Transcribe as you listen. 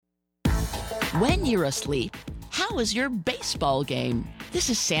When you're asleep, how is your baseball game? This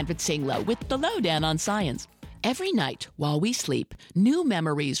is Sandra Tsing Loh with the Loh Down on Science. Every night while we sleep, new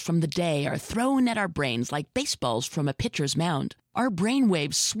memories from the day are thrown at our brains like baseballs from a pitcher's mound. Our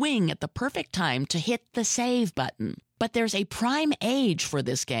brainwaves swing at the perfect time to hit the save button. But there's a prime age for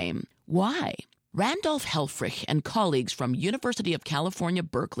this game. Why? Randolph Helfrich and colleagues from University of California,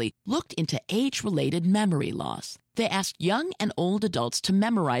 Berkeley looked into age-related memory loss. They asked young and old adults to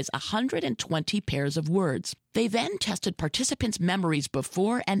memorize 120 pairs of words. They then tested participants' memories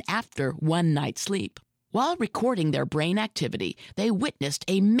before and after one night's sleep. While recording their brain activity, they witnessed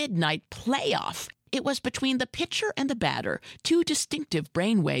a midnight playoff. It was between the pitcher and the batter, two distinctive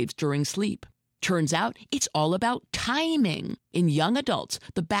brain waves during sleep. Turns out it's all about timing. In young adults,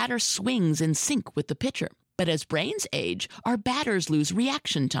 the batter swings in sync with the pitcher. But as brains age, our batters lose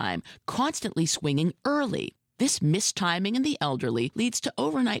reaction time, constantly swinging early. This mistiming in the elderly leads to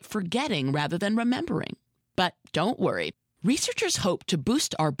overnight forgetting rather than remembering. But don't worry. Researchers hope to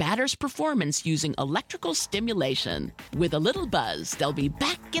boost our batters' performance using electrical stimulation. With a little buzz, they'll be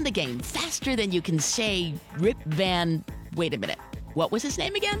back in the game faster than you can say Rip Van... Wait a minute. What was his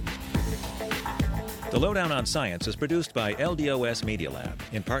name again? The Loh Down on Science is produced by LDOS Media Lab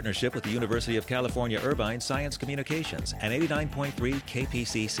in partnership with the University of California Irvine Science Communications and 89.3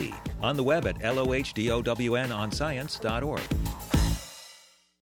 KPCC. On the web at lohdownscience.org.